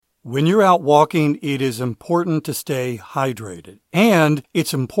When you're out walking, it is important to stay hydrated. And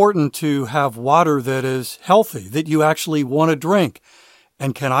it's important to have water that is healthy, that you actually want to drink.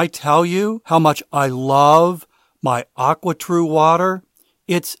 And can I tell you how much I love my AquaTrue water?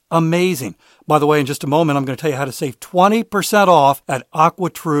 It's amazing. By the way, in just a moment, I'm going to tell you how to save 20% off at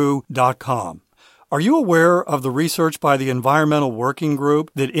aquatrue.com. Are you aware of the research by the Environmental Working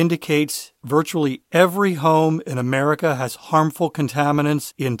Group that indicates virtually every home in America has harmful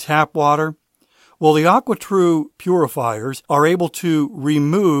contaminants in tap water? Well, the AquaTrue purifiers are able to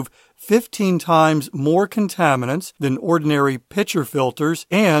remove 15 times more contaminants than ordinary pitcher filters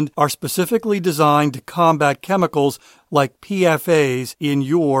and are specifically designed to combat chemicals like PFAS in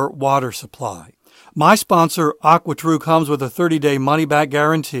your water supply. My sponsor, AquaTrue, comes with a 30-day money-back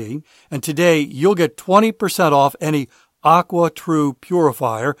guarantee, and today you'll get 20% off any AquaTrue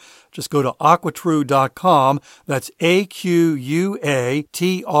purifier. Just go to aquatrue.com. That's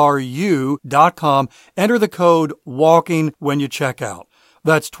AQUATRU.com. Enter the code WALKING when you check out.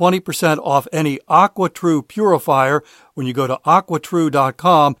 That's 20% off any AquaTrue purifier when you go to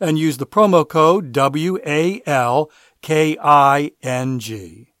aquatrue.com and use the promo code WALKING.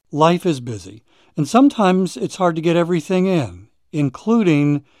 Life is busy, and sometimes it's hard to get everything in,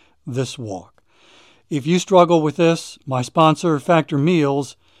 including this walk. If you struggle with this, my sponsor, Factor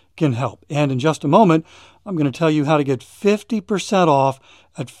Meals, can help. And in just a moment, I'm going to tell you how to get 50% off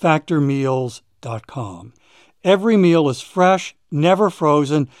at factormeals.com. Every meal is fresh, never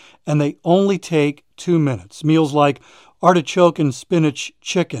frozen, and they only take 2 minutes. Meals like artichoke and spinach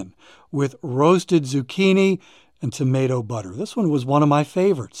chicken with roasted zucchini and tomato butter. This one was one of my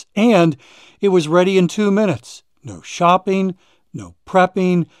favorites. And it was ready in 2 minutes. No shopping, no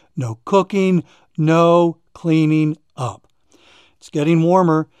prepping, no cooking, no cleaning up. It's getting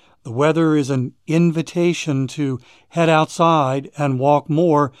warmer. The weather is an invitation to head outside and walk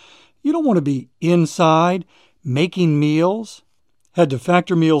more. You don't want to be inside making meals. Head to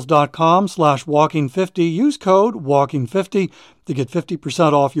factormeals.com/walking50. Use code WALKING50 to get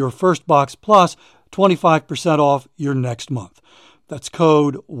 50% off your first box plus 25% off your next month. That's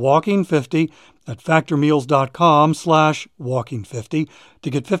code WALKING50 at factormeals.com/walking50 to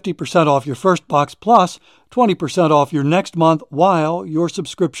get 50% off your first box plus 20% off your next month while your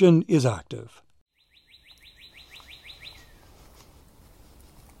subscription is active.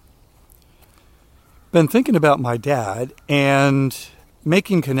 Been thinking about my dad and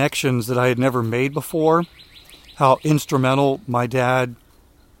making connections that I had never made before, how instrumental my dad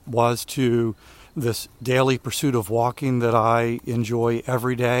was to this daily pursuit of walking that I enjoy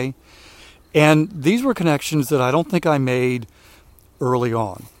every day. And these were connections that I don't think I made early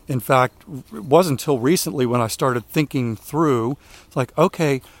on. In fact, it wasn't until recently when I started thinking through, it's like,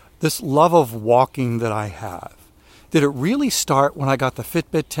 okay, this love of walking that I have, did it really start when I got the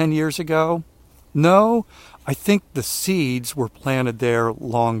Fitbit 10 years ago? No, I think the seeds were planted there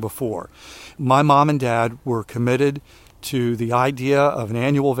long before. My mom and dad were committed to the idea of an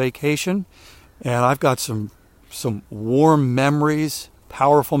annual vacation, and I've got some warm memories,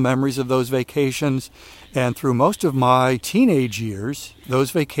 powerful memories of those vacations. And through most of my teenage years,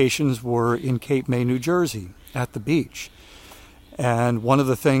 those vacations were in Cape May, New Jersey, at the beach. And one of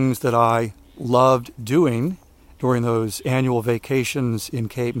the things that I loved doing during those annual vacations in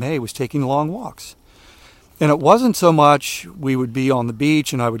Cape May was taking long walks. And it wasn't so much we would be on the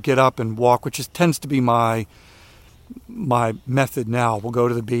beach and I would get up and walk, which tends to be my method now. We'll go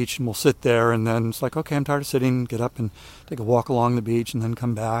to the beach and we'll sit there, and then it's like, okay, I'm tired of sitting, get up and take a walk along the beach and then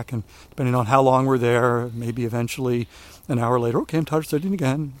come back. And depending on how long we're there, maybe eventually an hour later, okay, I'm tired of sitting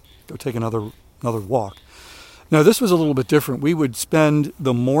again, go take another walk. Now, this was a little bit different. We would spend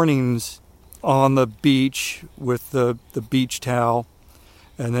the mornings on the beach with the beach towel,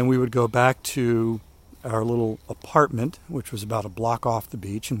 and then we would go back to our little apartment, which was about a block off the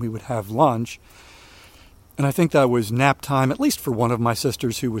beach, and we would have lunch. And I think that was nap time, at least for one of my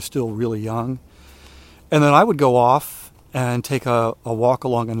sisters who was still really young. And then I would go off and take a walk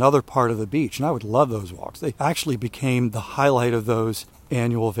along another part of the beach, and I would love those walks. They actually became the highlight of those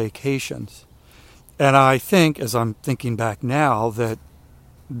annual vacations. And I think, as I'm thinking back now,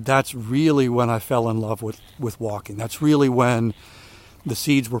 that's really when I fell in love with walking. That's really when the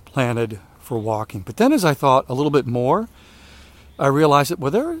seeds were planted for walking. But then as I thought a little bit more, I realized that,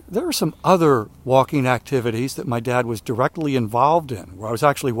 well, there are some other walking activities that my dad was directly involved in, where I was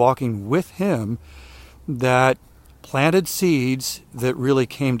actually walking with him, that planted seeds that really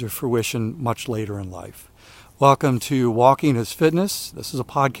came to fruition much later in life. Welcome to Walking is Fitness. This is a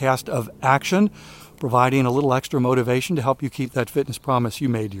podcast of action, providing a little extra motivation to help you keep that fitness promise you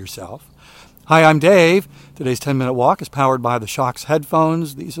made to yourself. Hi, I'm Dave. Today's 10-Minute Walk is powered by the Shokz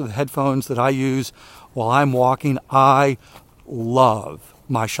headphones. These are the headphones that I use while I'm walking. I love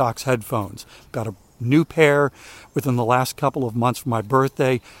my Shokz headphones. Got a new pair within the last couple of months for my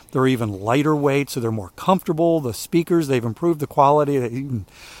birthday. They're even lighter weight, so they're more comfortable. The speakers, they've improved the quality. They even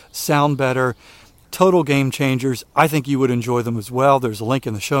sound better. Total game changers. I think you would enjoy them as well. There's a link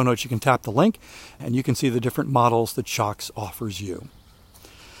in the show notes. You can tap the link, and you can see the different models that Shokz offers you.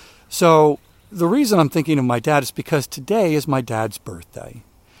 So the reason I'm thinking of my dad is because today is my dad's birthday.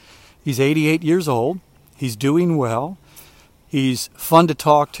 He's 88 years old. He's doing well. He's fun to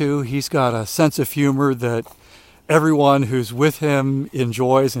talk to. He's got a sense of humor that everyone who's with him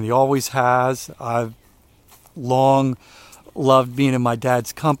enjoys, and he always has. I've long loved being in my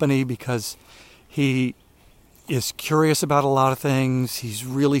dad's company because he is curious about a lot of things. He's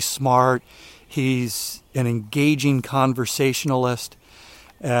really smart. He's an engaging conversationalist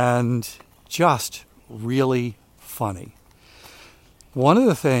and just really funny. One of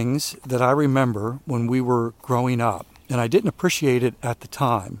the things that I remember when we were growing up, and I didn't appreciate it at the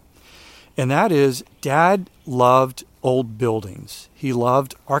time, and that is Dad loved old buildings. He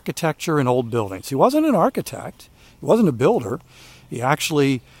loved architecture and old buildings. He wasn't an architect. He wasn't a builder. He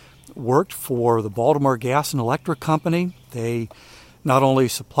actually worked for the Baltimore Gas and Electric Company. They not only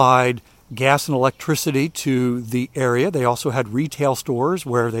supplied gas and electricity to the area, they also had retail stores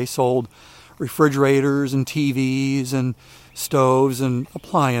where they sold refrigerators and TVs and stoves and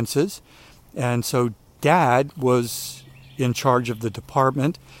appliances. And so Dad was in charge of the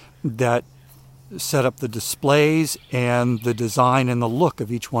department that set up the displays and the design and the look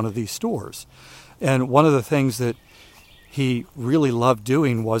of each one of these stores. And one of the things that he really loved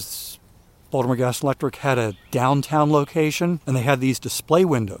doing was Baltimore Gas and Electric had a downtown location, and they had these display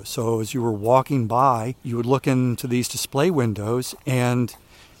windows. So as you were walking by, you would look into these display windows, and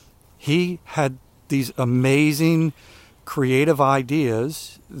he had these amazing creative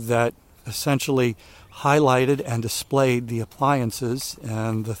ideas that essentially highlighted and displayed the appliances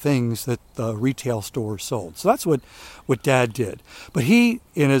and the things that the retail stores sold. So that's what Dad did. But he,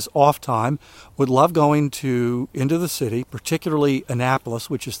 in his off time, would love going into the city, particularly Annapolis,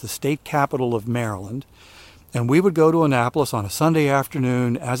 which is the state capital of Maryland. And we would go to Annapolis on a Sunday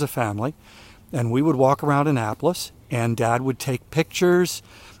afternoon as a family, and we would walk around Annapolis, and Dad would take pictures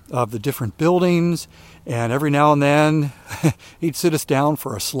of the different buildings, and every now and then he'd sit us down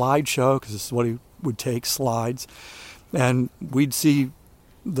for a slideshow, because this is what he would take, slides, and we'd see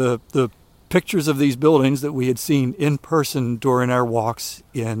the pictures of these buildings that we had seen in person during our walks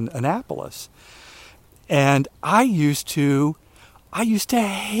in Annapolis. And I used to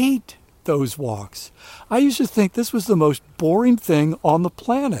hate those walks. I used to think this was the most boring thing on the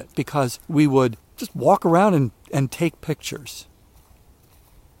planet because we would just walk around and take pictures.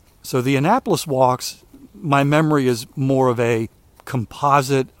 So the Annapolis walks, my memory is more of a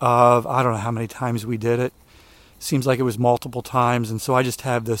composite of, I don't know how many times we did it. Seems like it was multiple times. And so I just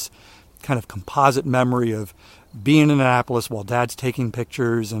have this kind of composite memory of being in Annapolis while Dad's taking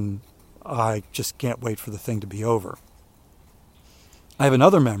pictures, and I just can't wait for the thing to be over. I have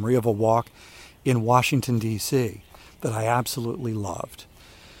another memory of a walk in Washington, D.C. that I absolutely loved.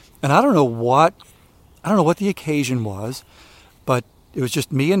 And I don't know what the occasion was, but it was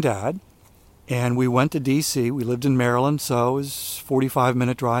just me and Dad, and we went to D.C. We lived in Maryland, so it was a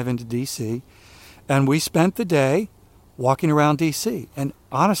 45-minute drive into D.C., and we spent the day walking around D.C. And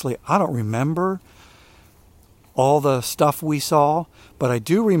honestly, I don't remember all the stuff we saw, but I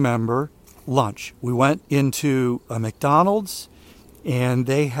do remember lunch. We went into a McDonald's, and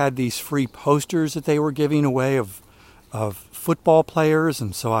they had these free posters that they were giving away of football players,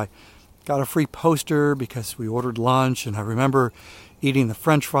 and so I got a free poster because we ordered lunch, and I remember eating the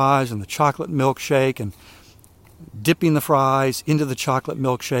French fries and the chocolate milkshake and dipping the fries into the chocolate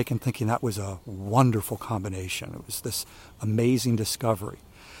milkshake and thinking that was a wonderful combination. It was this amazing discovery.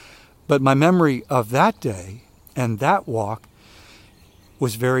 But my memory of that day and that walk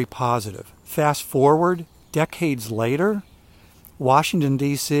was very positive. Fast forward decades later, Washington,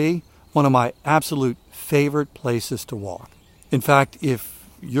 D.C., one of my absolute favorite places to walk. In fact, if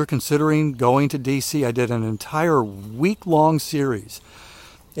you're considering going to D.C., I did an entire week-long series,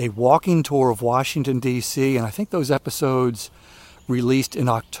 a walking tour of Washington, D.C., and I think those episodes released in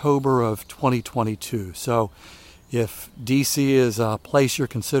October of 2022. So if D.C. is a place you're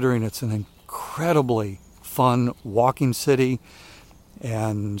considering, it's an incredibly fun walking city,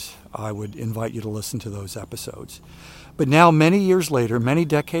 and I would invite you to listen to those episodes. But now, many years later, many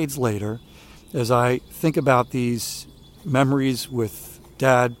decades later, as I think about these memories with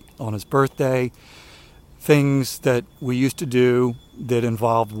Dad on his birthday, things that we used to do that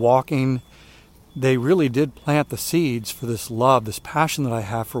involved walking, they really did plant the seeds for this love, this passion that I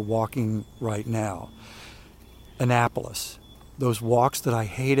have for walking right now. Annapolis, those walks that I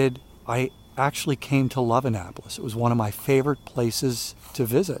hated, I actually came to love Annapolis. It was one of my favorite places to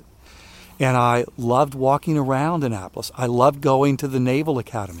visit. And I loved walking around Annapolis. I loved going to the Naval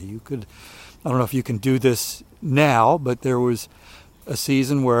Academy. I don't know if you can do this now, but there was a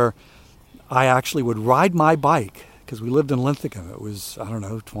season where I actually would ride my bike, because we lived in Linthicum. It was,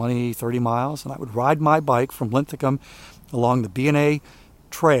 20, 30 miles, and I would ride my bike from Linthicum along the B&A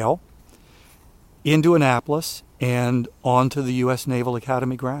Trail into Annapolis and onto the U.S. Naval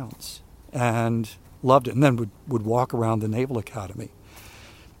Academy grounds, and loved it, and then would walk around the Naval Academy.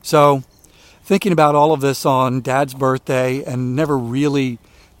 So thinking about all of this on Dad's birthday, and never really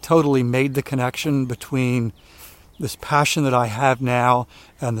totally made the connection between this passion that I have now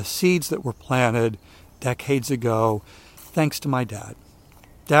and the seeds that were planted decades ago, thanks to my dad.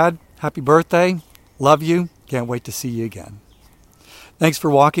 Dad, happy birthday. Love you. Can't wait to see you again. Thanks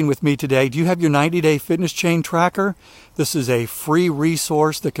for walking with me today. Do you have your 90-day fitness chain tracker? This is a free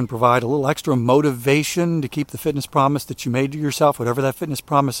resource that can provide a little extra motivation to keep the fitness promise that you made to yourself, whatever that fitness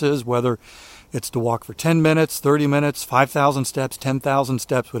promise is, whether it's to walk for 10 minutes, 30 minutes, 5,000 steps, 10,000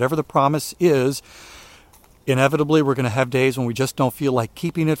 steps, whatever the promise is. Inevitably, we're going to have days when we just don't feel like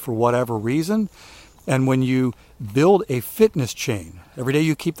keeping it for whatever reason. And when you build a fitness chain, every day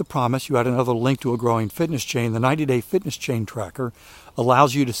you keep the promise, you add another link to a growing fitness chain. The 90-day fitness chain tracker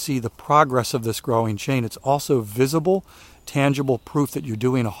allows you to see the progress of this growing chain. It's also visible, tangible proof that you're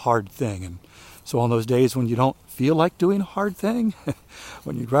doing a hard thing. And so on those days when you don't feel like doing a hard thing,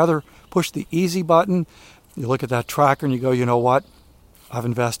 when you'd rather push the easy button, you look at that tracker and you go, you know what? I've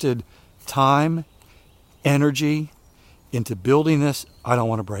invested time, energy into building this. I don't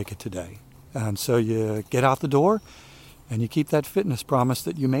want to break it today. And so you get out the door and you keep that fitness promise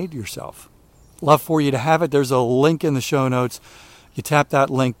that you made yourself. Love for you to have it. There's a link in the show notes. You tap that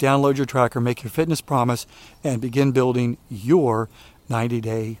link, download your tracker, make your fitness promise, and begin building your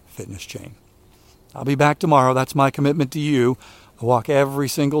 90-day fitness chain. I'll be back tomorrow. That's my commitment to you. I walk every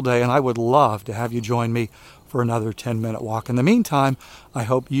single day, and I would love to have you join me for another 10-minute walk. In the meantime, I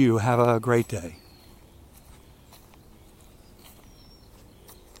hope you have a great day.